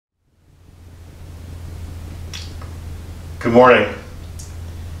Good morning.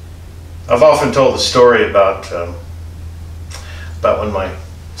 I've often told the story about when my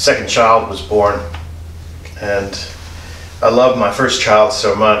second child was born, and I loved my first child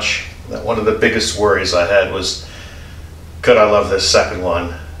so much that one of the biggest worries I had was, could I love this second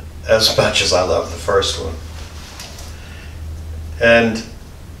one as much as I loved the first one? And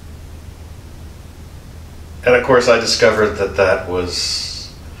of course I discovered that that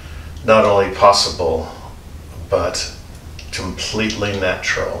was not only possible, but completely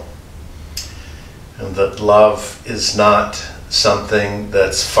natural. And that love is not something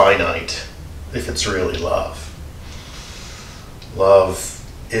that's finite if it's really love. Love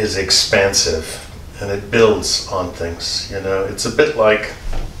is expansive and it builds on things. It's a bit like,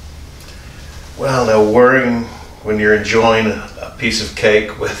 worrying when you're enjoying a piece of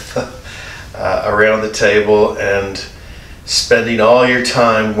cake with around the table and spending all your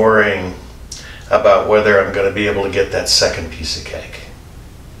time worrying about whether I'm going to be able to get that second piece of cake,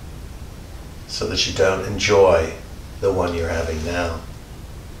 so that you don't enjoy the one you're having now.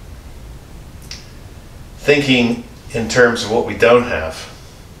 Thinking in terms of what we don't have,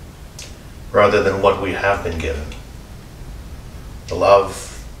 rather than what we have been given. The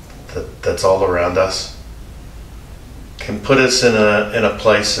love that's all around us can put us in a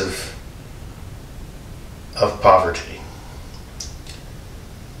place of poverty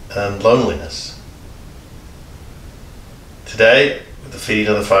and loneliness. Today, with the feeding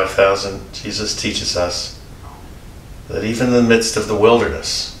of the 5,000, Jesus teaches us that even in the midst of the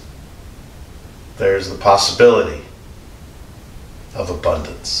wilderness, there's the possibility of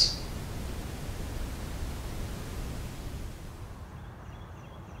abundance.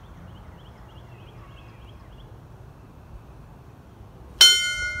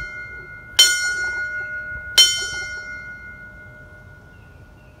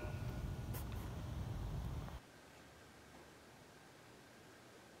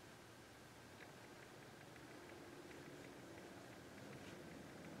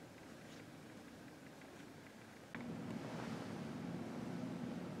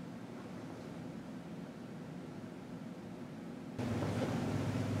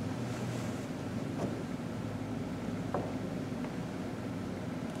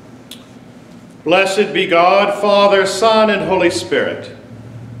 Blessed be God, Father, Son, and Holy Spirit.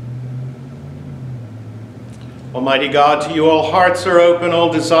 Almighty God, to you all hearts are open,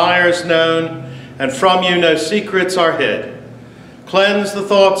 all desires known, and from you no secrets are hid. Cleanse the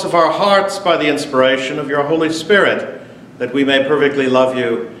thoughts of our hearts by the inspiration of your Holy Spirit, that we may perfectly love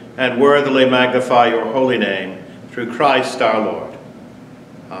you and worthily magnify your holy name, through Christ our Lord.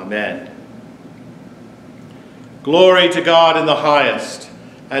 Amen. Glory to God in the highest,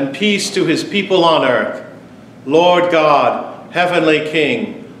 and peace to his people on earth. Lord God, heavenly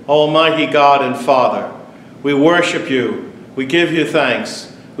King, almighty God and Father, we worship you, we give you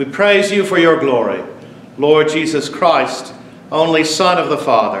thanks, we praise you for your glory. Lord Jesus Christ, only Son of the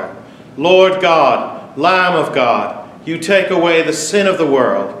Father, Lord God, Lamb of God, you take away the sin of the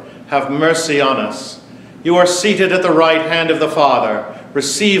world, have mercy on us. You are seated at the right hand of the Father,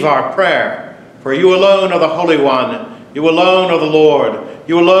 receive our prayer, for you alone are the Holy One, you alone are the Lord,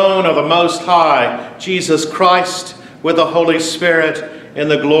 you alone are the Most High, Jesus Christ, with the Holy Spirit, in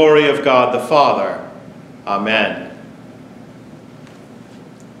the glory of God the Father. Amen.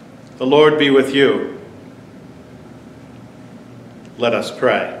 The Lord be with you. Let us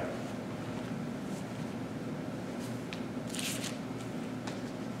pray.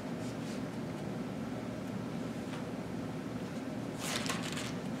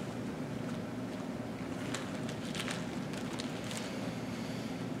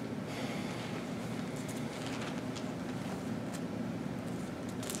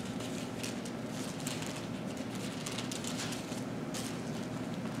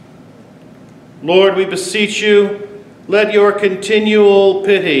 Lord, we beseech you, let your continual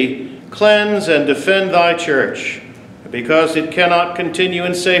pity cleanse and defend thy church, because it cannot continue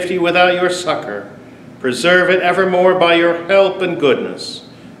in safety without your succor. Preserve it evermore by your help and goodness.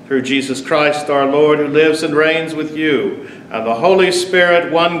 Through Jesus Christ our Lord, who lives and reigns with you, and the Holy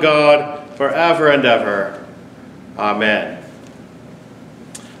Spirit, one God, forever and ever. Amen.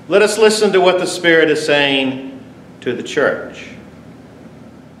 Let us listen to what the Spirit is saying to the church.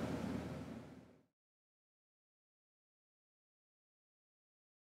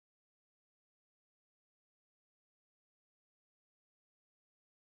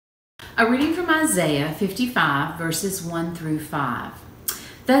 A reading from Isaiah 55, verses 1 through 5.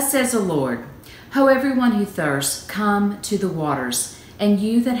 Thus says the Lord, Ho, everyone who thirsts, come to the waters, and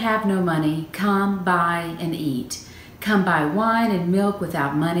you that have no money, come buy and eat. Come buy wine and milk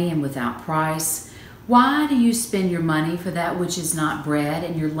without money and without price. Why do you spend your money for that which is not bread,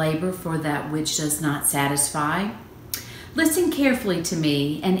 and your labor for that which does not satisfy? Listen carefully to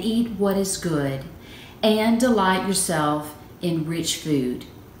me, and eat what is good, and delight yourself in rich food.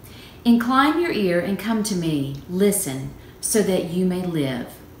 Incline your ear and come to me. Listen, so that you may live.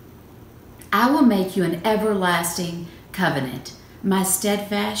 I will make you an everlasting covenant, my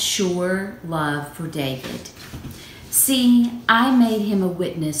steadfast, sure love for David. See, I made him a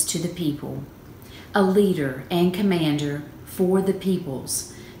witness to the people, a leader and commander for the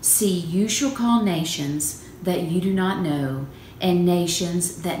peoples. See, you shall call nations that you do not know, and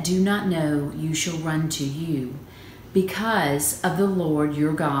nations that do not know you shall run to you, because of the Lord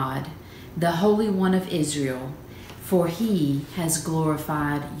your God, the Holy One of Israel, for he has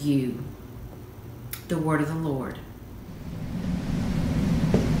glorified you. The word of the Lord.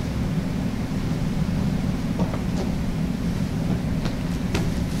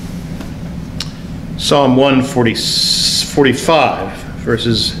 Psalm 145,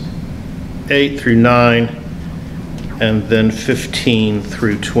 verses 8 through 9, and then 15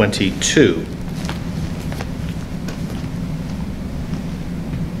 through 22.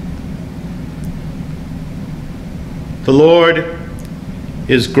 The Lord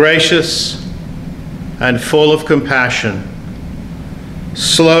is gracious and full of compassion,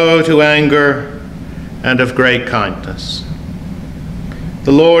 slow to anger, and of great kindness.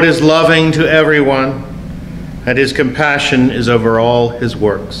 The Lord is loving to everyone, and his compassion is over all his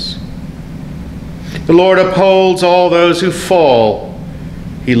works. The Lord upholds all those who fall.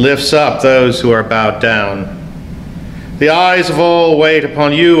 He lifts up those who are bowed down. The eyes of all wait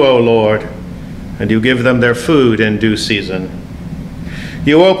upon you, O Lord, and you give them their food in due season.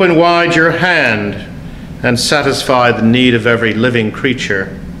 You open wide your hand and satisfy the need of every living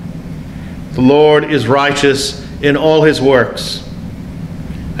creature. The Lord is righteous in all his works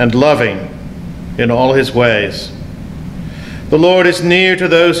and loving in all his ways. The Lord is near to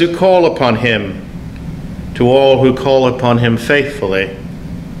those who call upon him, to all who call upon him faithfully.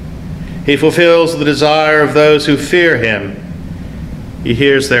 He fulfills the desire of those who fear him. He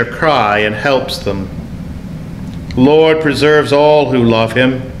hears their cry and helps them. The Lord preserves all who love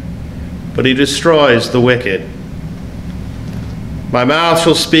him, but he destroys the wicked. My mouth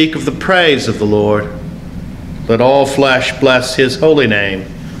shall speak of the praise of the Lord. Let all flesh bless his holy name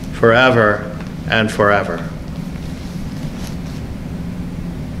forever and forever.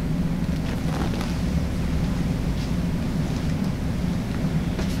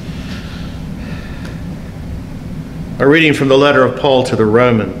 A reading from the letter of Paul to the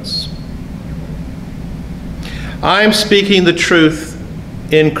Romans. I am speaking the truth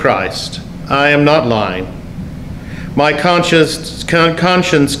in Christ. I am not lying. My conscience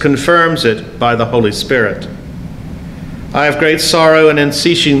confirms it by the Holy Spirit. I have great sorrow and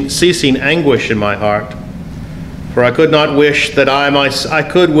unceasing anguish in my heart, for I could not wish that I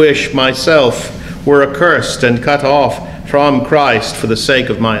could wish myself were accursed and cut off from Christ for the sake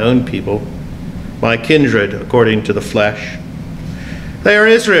of my own people, my kindred according to the flesh. They are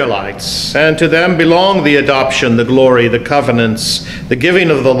Israelites, and to them belong the adoption, the glory, the covenants, the giving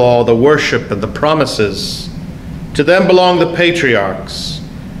of the law, the worship, and the promises. To them belong the patriarchs,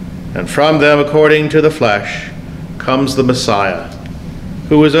 and from them, according to the flesh, comes the Messiah,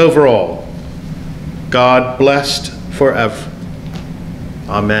 who is over all, God blessed forever.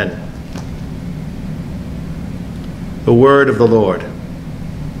 Amen. The word of the Lord.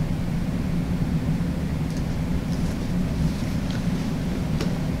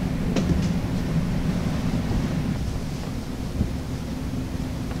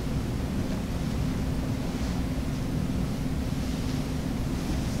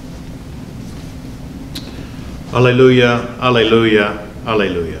 Alleluia, alleluia,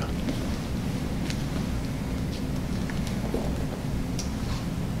 alleluia.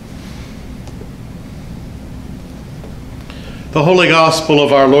 The Holy Gospel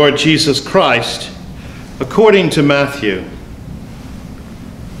of our Lord Jesus Christ, according to Matthew.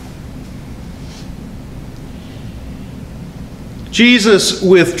 Jesus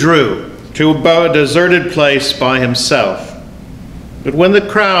withdrew to a deserted place by himself, but when the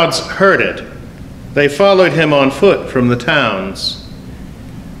crowds heard it, they followed him on foot from the towns.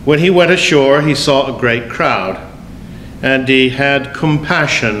 When he went ashore, he saw a great crowd, and he had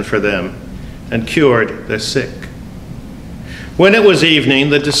compassion for them and cured their sick. When it was evening,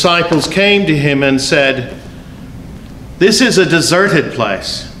 the disciples came to him and said, "This is a deserted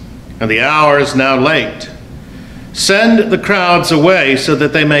place, and the hour is now late. Send the crowds away so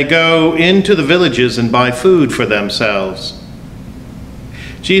that they may go into the villages and buy food for themselves."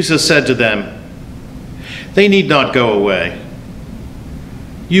 Jesus said to them, "They need not go away.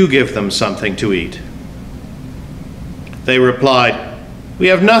 You give them something to eat." They replied, "We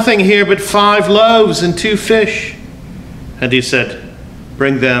have nothing here but 5 loaves and 2 fish." And he said,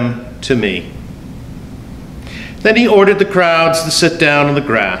 "Bring them to me." Then he ordered the crowds to sit down on the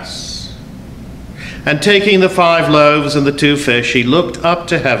grass. And taking the 5 loaves and the 2 fish, he looked up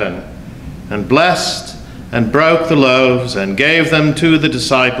to heaven and blessed and broke the loaves and gave them to the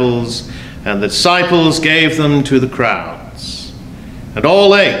disciples, and the disciples gave them to the crowds. And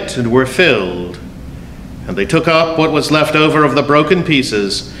all ate and were filled. And they took up what was left over of the broken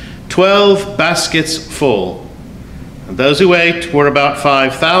pieces, 12 baskets full. And those who ate were about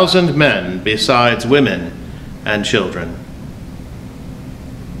 5,000 men, besides women and children.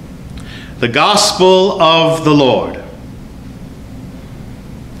 The Gospel of the Lord.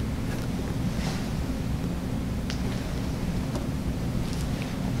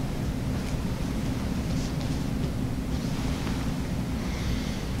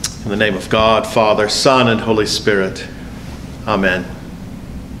 In the name of God, Father, Son, and Holy Spirit. Amen.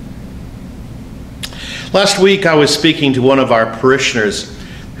 Last week I was speaking to one of our parishioners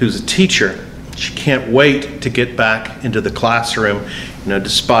who's a teacher. She can't wait to get back into the classroom,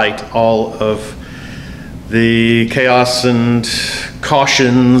 despite all of the chaos and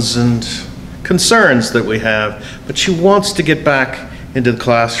cautions and concerns that we have. But she wants to get back into the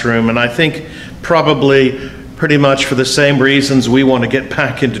classroom, and I think probably pretty much for the same reasons we want to get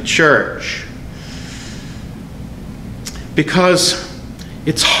back into church. Because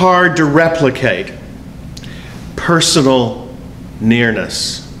it's hard to replicate personal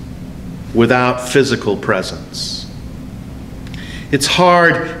nearness without physical presence. It's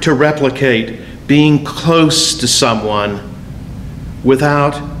hard to replicate being close to someone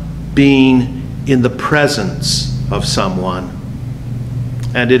without being in the presence of someone.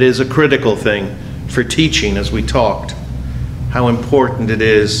 And it is a critical thing for teaching, as we talked, how important it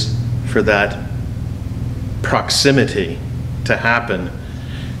is for that proximity to happen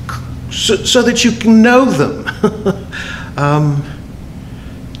so that you can know them,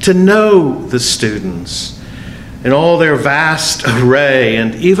 to know the students in all their vast array,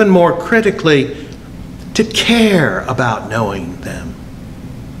 and even more critically, to care about knowing them.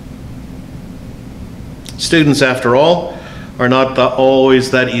 Students, after all, are not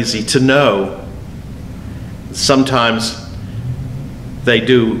always that easy to know. Sometimes they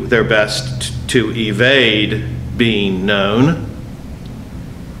do their best to evade being known.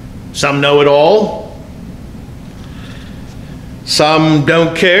 Some know it all. Some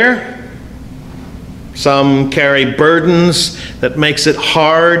don't care. Some carry burdens that makes it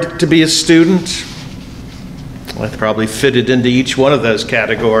hard to be a student. I've probably fitted into each one of those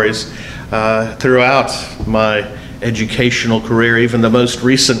categories throughout my educational career, even the most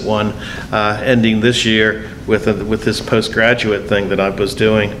recent one ending this year with this postgraduate thing that I was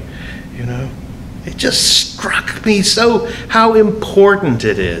doing. It just struck me so how important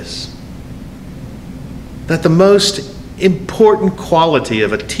it is that the most important quality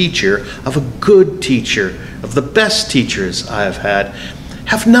of a teacher, of a good teacher, of the best teachers I have had,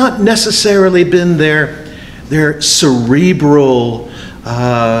 have not necessarily been their cerebral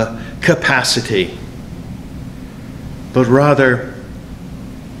capacity, but rather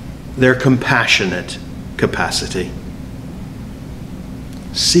their compassionate capacity,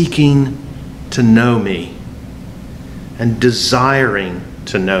 seeking to know me and desiring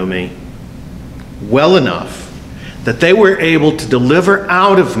to know me well enough that they were able to deliver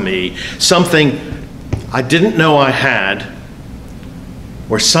out of me something I didn't know I had,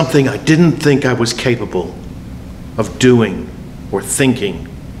 or something I didn't think I was capable of doing or thinking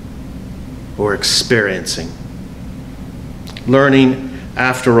or experiencing. Learning,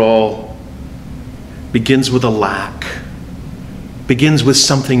 after all, begins with a lack, begins with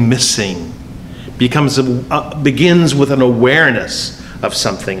something missing, begins with an awareness of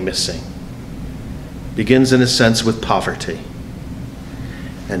something missing, begins in a sense with poverty,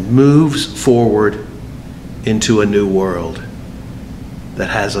 and moves forward into a new world that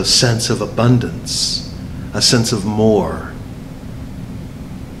has a sense of abundance, a sense of more.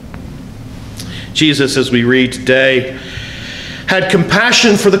 Jesus, as we read today, had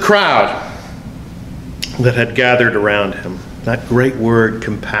compassion for the crowd that had gathered around him. That great word,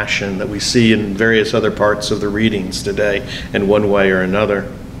 compassion, that we see in various other parts of the readings today in one way or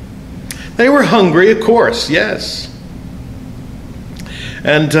another. They were hungry, of course, yes.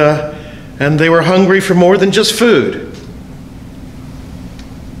 And they were hungry for more than just food.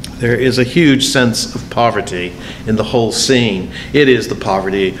 There is a huge sense of poverty in the whole scene. It is the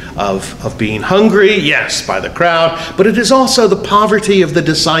poverty of being hungry, yes, by the crowd, but it is also the poverty of the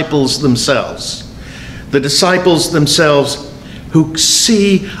disciples themselves. The disciples themselves who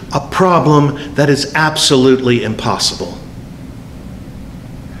see a problem that is absolutely impossible.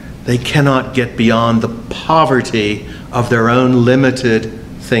 They cannot get beyond the poverty of their own limited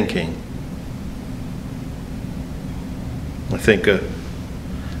thinking. I think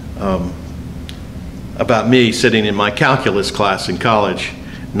about me sitting in my calculus class in college,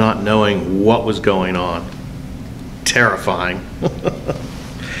 not knowing what was going on. Terrifying.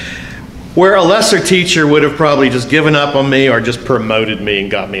 Where a lesser teacher would have probably just given up on me or just promoted me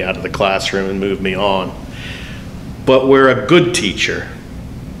and got me out of the classroom and moved me on. But where a good teacher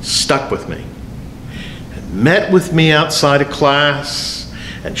stuck with me and met with me outside of class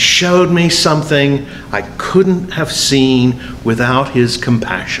and showed me something I couldn't have seen without his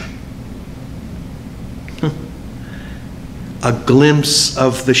compassion. A glimpse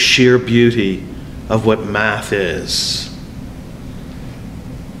of the sheer beauty of what math is.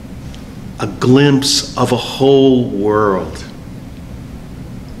 A glimpse of a whole world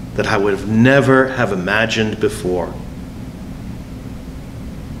that I would have never have imagined before.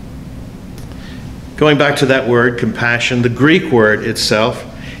 Going back to that word, compassion, the Greek word itself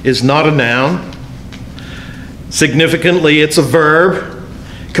is not a noun. Significantly, it's a verb.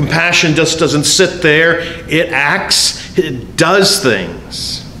 Compassion just doesn't sit there. It acts, it does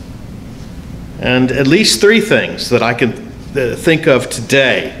things. And at least three things that I can think of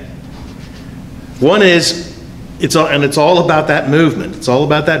today. One is, it's all about that movement. It's all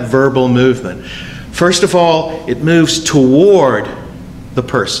about that verbal movement. First of all, it moves toward the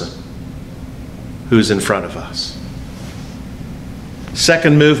person who's in front of us.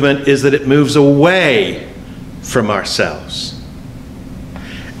 Second movement is that it moves away from ourselves.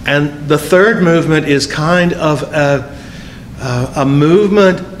 And the third movement is kind of a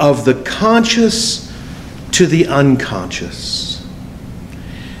movement of the conscious to the unconscious.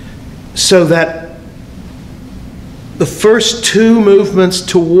 So that the first two movements,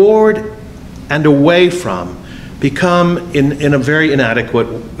 toward and away from, become, in a very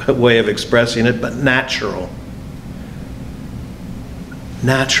inadequate way of expressing it, but natural.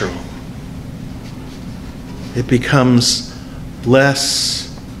 Natural. It becomes less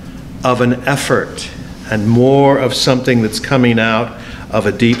of an effort and more of something that's coming out of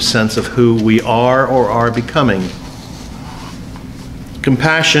a deep sense of who we are or are becoming.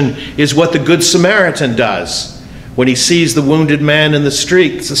 Compassion is what the Good Samaritan does when he sees the wounded man in the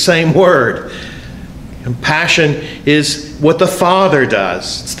street. It's the same word. Compassion is what the Father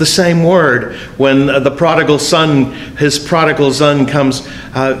does. It's the same word. When his prodigal son comes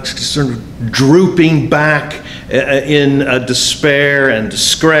sort of drooping back in despair and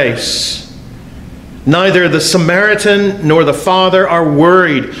disgrace. Neither the Samaritan nor the Father are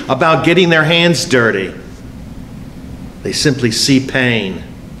worried about getting their hands dirty. They simply see pain.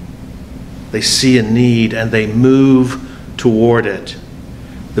 They see a need and they move toward it.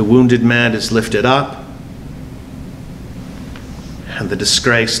 The wounded man is lifted up, and the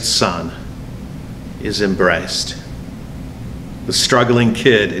disgraced son is embraced. The struggling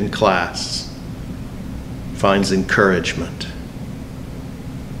kid in class finds encouragement.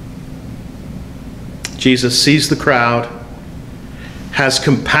 Jesus sees the crowd, has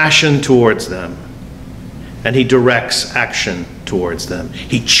compassion towards them, and he directs action towards them.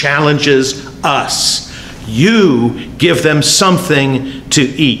 He challenges us. You give them something to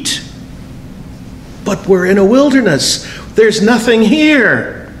eat. But we're in a wilderness. There's nothing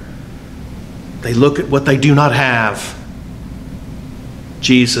here. They look at what they do not have.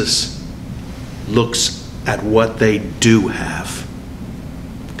 Jesus looks at what they do have.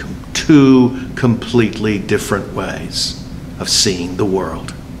 Two completely different ways of seeing the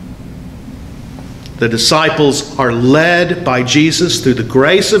world. The disciples are led by Jesus through the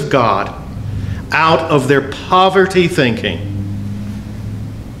grace of God out of their poverty thinking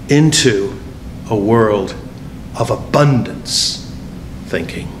into a world of abundance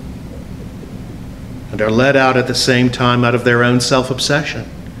thinking, and are led out at the same time out of their own self-obsession,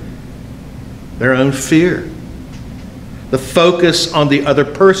 their own fear. The focus on the other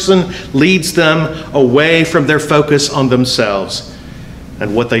person leads them away from their focus on themselves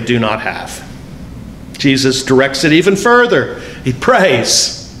and what they do not have. Jesus directs it even further. He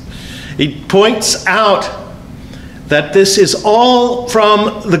prays. He points out that this is all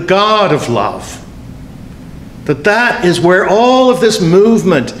from the God of love. That is where all of this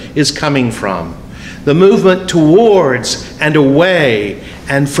movement is coming from. The movement towards and away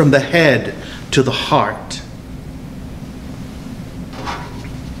and from the head to the heart.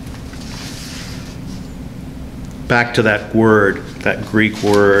 Back to that word, that Greek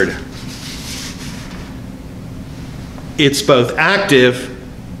word. It's both active,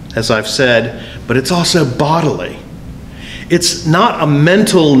 as I've said, but it's also bodily. It's not a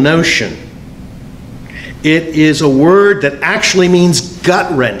mental notion. It is a word that actually means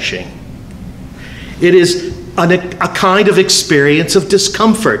gut-wrenching. It is a kind of experience of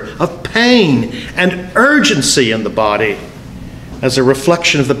discomfort, of pain and urgency in the body, as a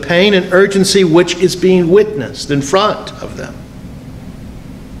reflection of the pain and urgency which is being witnessed in front of them.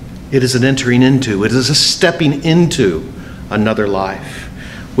 It is an entering into, it is a stepping into another life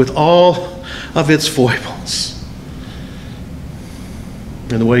with all of its foibles.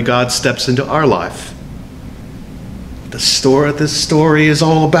 And the way God steps into our life. This story is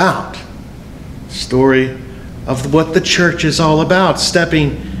all about. The story of what the church is all about.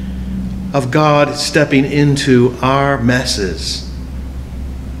 Of God stepping into our messes.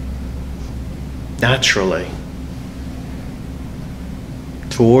 Naturally.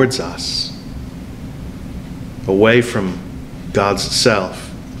 Towards us. Away from God's self.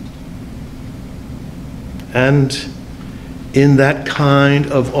 And in that kind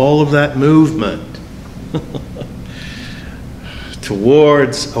of all of that movement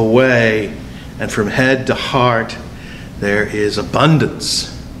towards, away, and from head to heart, there is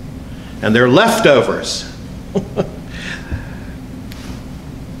abundance. And there are leftovers.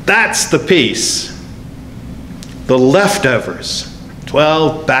 That's the piece. The leftovers.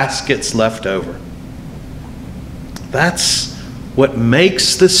 12 baskets left over. That's what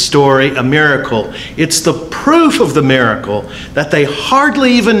makes this story a miracle. It's the proof of the miracle that they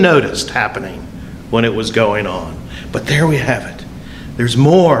hardly even noticed happening when it was going on. But there we have it. There's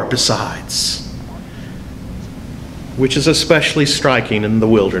more besides, which is especially striking in the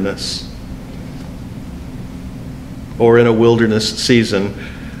wilderness, or in a wilderness season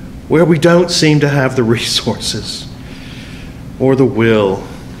where we don't seem to have the resources or the will,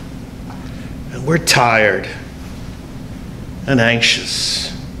 and we're tired and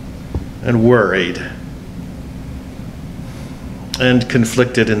anxious and worried and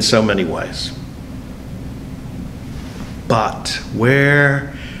conflicted in so many ways. But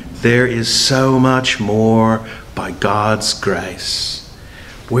where there is so much more by God's grace,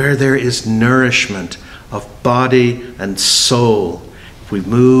 where there is nourishment of body and soul, if we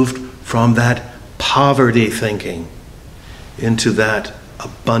moved from that poverty thinking into that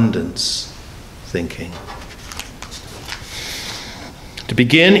abundance thinking. To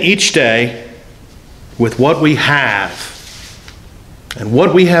begin each day with what we have and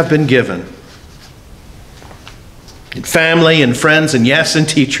what we have been given. In family and friends and yes, and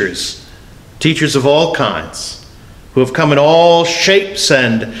teachers of all kinds who have come in all shapes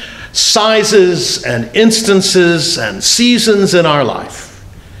and sizes and instances and seasons in our life,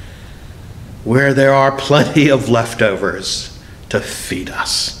 where there are plenty of leftovers to feed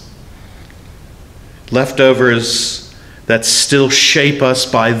us. Leftovers that still shape us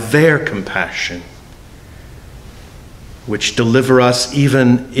by their compassion, which deliver us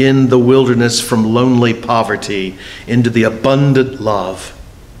even in the wilderness from lonely poverty into the abundant love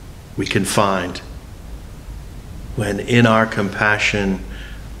we can find when in our compassion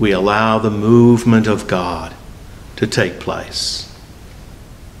we allow the movement of God to take place.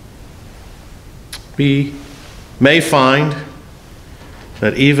 We may find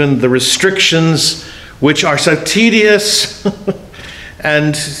that even the restrictions which are so tedious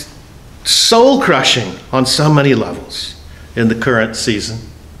and soul-crushing on so many levels in the current season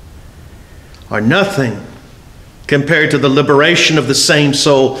are nothing compared to the liberation of the same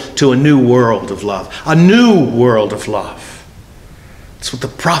soul to a new world of love. A new world of love. It's what the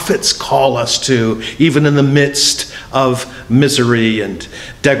prophets call us to, even in the midst of misery and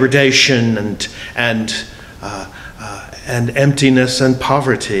degradation and emptiness and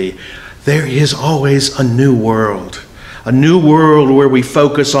poverty. There is always a new world. A new world where we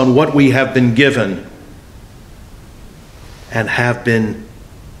focus on what we have been given and have been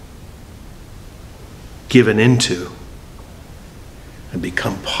given into and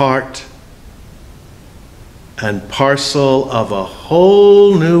become part and parcel of a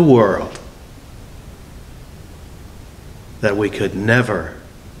whole new world that we could never,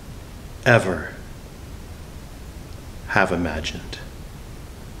 ever have imagined.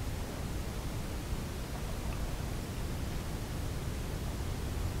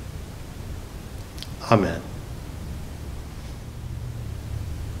 Amen.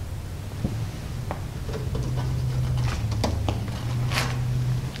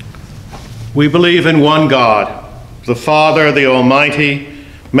 We believe in one God, the Father, the Almighty,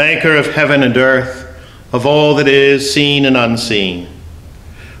 maker of heaven and earth, of all that is seen and unseen.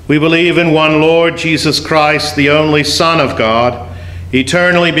 We believe in one Lord Jesus Christ, the only Son of God,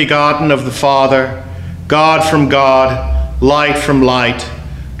 eternally begotten of the Father, God from God, light from light,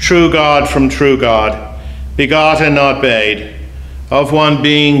 true God from true God, begotten, not made, of one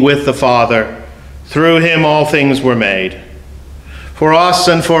being with the Father. Through him all things were made. For us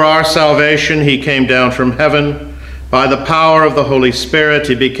and for our salvation he came down from heaven. By the power of the Holy Spirit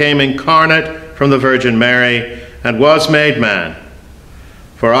he became incarnate from the Virgin Mary and was made man.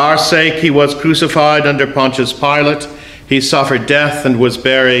 For our sake he was crucified under Pontius Pilate. He suffered death and was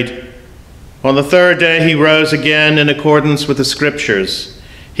buried. On the third day he rose again in accordance with the Scriptures.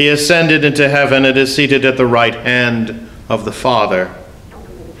 He ascended into heaven and is seated at the right hand of the Father.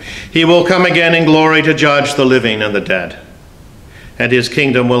 He will come again in glory to judge the living and the dead, and his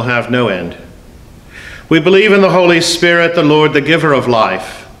kingdom will have no end. We believe in the Holy Spirit, the Lord, the giver of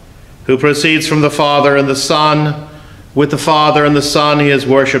life, who proceeds from the Father and the Son. With the Father and the Son he is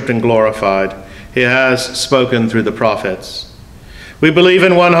worshipped and glorified. He has spoken through the prophets. We believe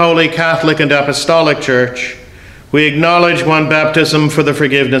in one holy Catholic and Apostolic Church. We acknowledge one baptism for the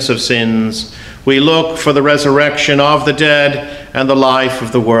forgiveness of sins. We look for the resurrection of the dead and the life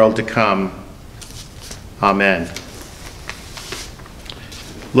of the world to come. Amen.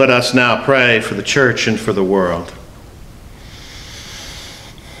 Let us now pray for the Church and for the world.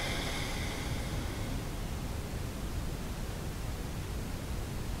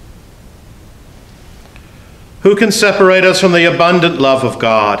 Who can separate us from the abundant love of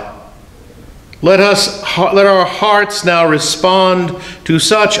God? Let our hearts now respond to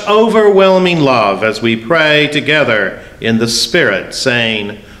such overwhelming love as we pray together in the Spirit,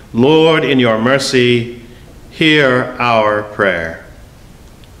 saying, Lord, in your mercy, hear our prayer.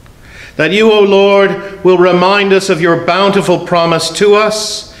 That you, O Lord, will remind us of your bountiful promise to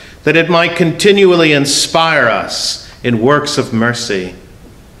us, that it might continually inspire us in works of mercy.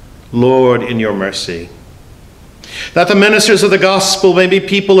 Lord, in your mercy. That the ministers of the gospel may be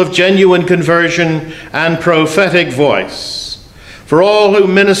people of genuine conversion and prophetic voice. For all who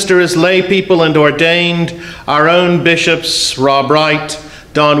minister as lay people and ordained, our own bishops, Rob Wright,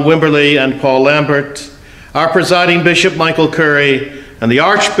 Don Wimberley, and Paul Lambert, our presiding bishop, Michael Curry, and the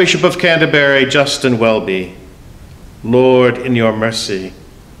Archbishop of Canterbury, Justin Welby. Lord, in your mercy.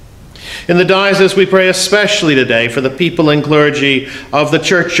 In the diocese, we pray especially today for the people and clergy of the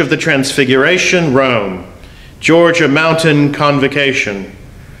Church of the Transfiguration, Rome, Georgia Mountain Convocation.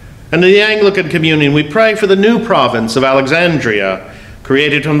 And in the Anglican Communion, we pray for the new province of Alexandria,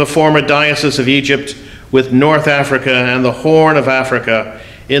 created from the former Diocese of Egypt with North Africa and the Horn of Africa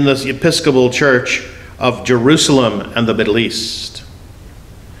in the Episcopal Church of Jerusalem and the Middle East.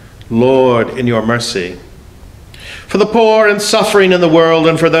 Lord, in your mercy. For the poor and suffering in the world,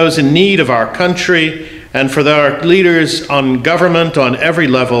 and for those in need of our country, and for our leaders on government on every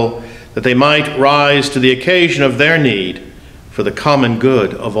level, that they might rise to the occasion of their need for the common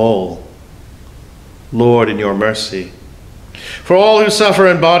good of all. Lord, in your mercy. For all who suffer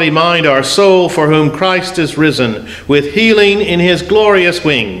in body, mind, or soul, for whom Christ is risen, with healing in his glorious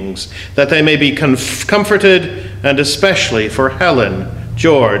wings, that they may be comforted, and especially for Helen,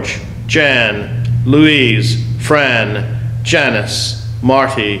 George, Jan, Louise, Fran, Janice,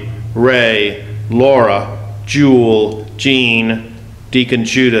 Marty, Ray, Laura, Jewel, Jean, Deacon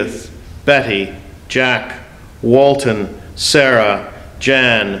Judith, Betty, Jack, Walton, Sarah,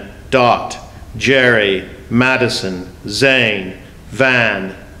 Jan, Dot, Jerry, Madison, Zane,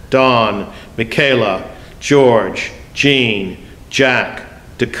 Van, Don, Michaela, George, Jean, Jack,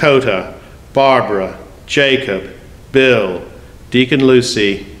 Dakota, Barbara, Jacob, Bill, Deacon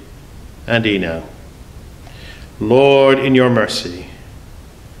Lucy, and Eno. Lord, in your mercy.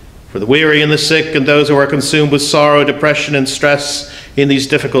 For the weary and the sick and those who are consumed with sorrow, depression, and stress in these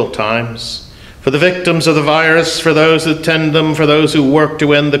difficult times. For the victims of the virus, for those who tend them, for those who work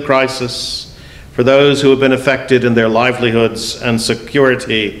to end the crisis, for those who have been affected in their livelihoods and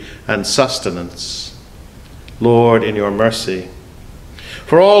security and sustenance. Lord, in your mercy.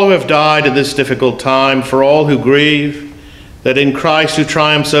 For all who have died in this difficult time, for all who grieve, that in Christ who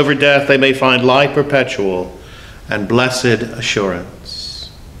triumphs over death they may find life perpetual and blessed assurance.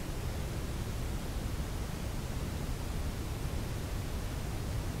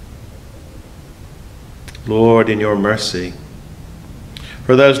 Lord, in your mercy.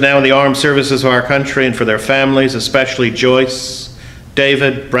 For those now in the armed services of our country and for their families, especially Joyce,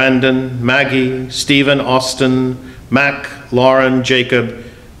 David, Brandon, Maggie, Stephen, Austin, Mac, Lauren, Jacob,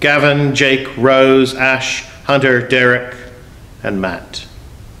 Gavin, Jake, Rose, Ash, Hunter, Derek, and Matt.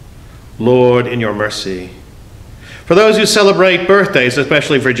 Lord, in your mercy. For those who celebrate birthdays,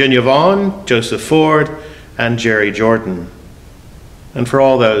 especially Virginia Vaughn, Joseph Ford, and Jerry Jordan. And for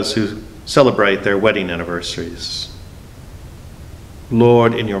all those who celebrate their wedding anniversaries.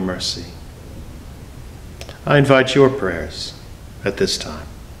 Lord, in your mercy. I invite your prayers at this time.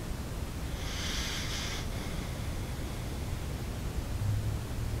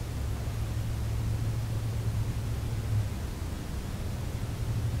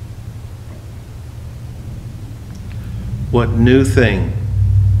 What new thing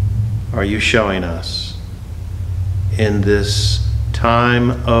are you showing us in this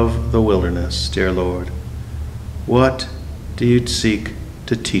time of the wilderness, dear Lord? What do you seek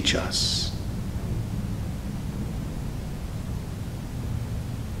to teach us?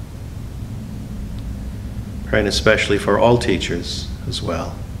 Praying especially for all teachers as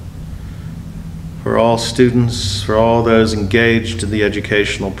well, for all students, for all those engaged in the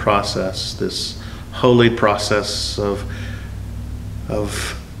educational process, this holy process of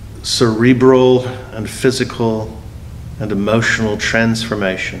cerebral and physical and emotional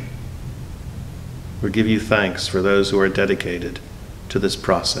transformation. We give you thanks for those who are dedicated to this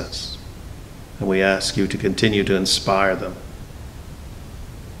process, and we ask you to continue to inspire them,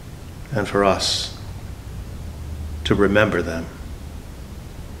 and for us to remember them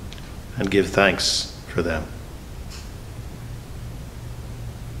and give thanks for them.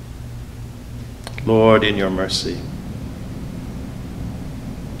 Lord, in your mercy,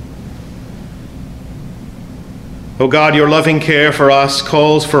 O God, your loving care for us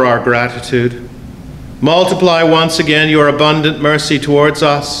calls for our gratitude. Multiply once again your abundant mercy towards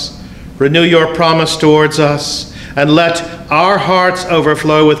us, renew your promise towards us, and let our hearts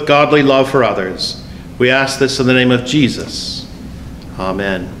overflow with godly love for others. We ask this in the name of Jesus.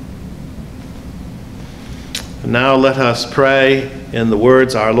 Amen. And now let us pray in the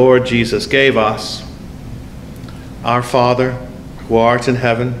words our Lord Jesus gave us. Our Father, who art in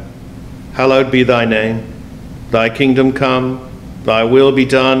heaven, hallowed be thy name. Thy kingdom come, thy will be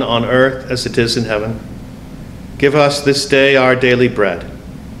done on earth as it is in heaven. Give us this day our daily bread,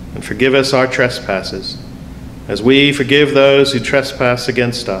 and forgive us our trespasses, as we forgive those who trespass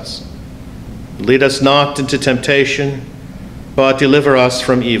against us. Lead us not into temptation, but deliver us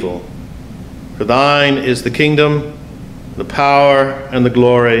from evil. For thine is the kingdom, the power, and the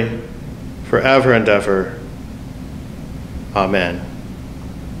glory, forever and ever. Amen.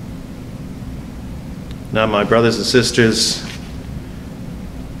 Now, my brothers and sisters,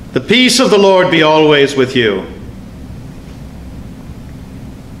 the peace of the Lord be always with you.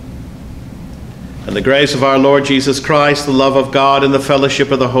 And the grace of our Lord Jesus Christ, the love of God, and the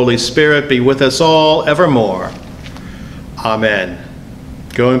fellowship of the Holy Spirit be with us all evermore. Amen.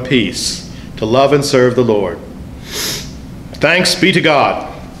 Go in peace to love and serve the Lord. Thanks be to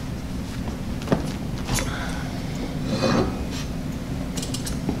God.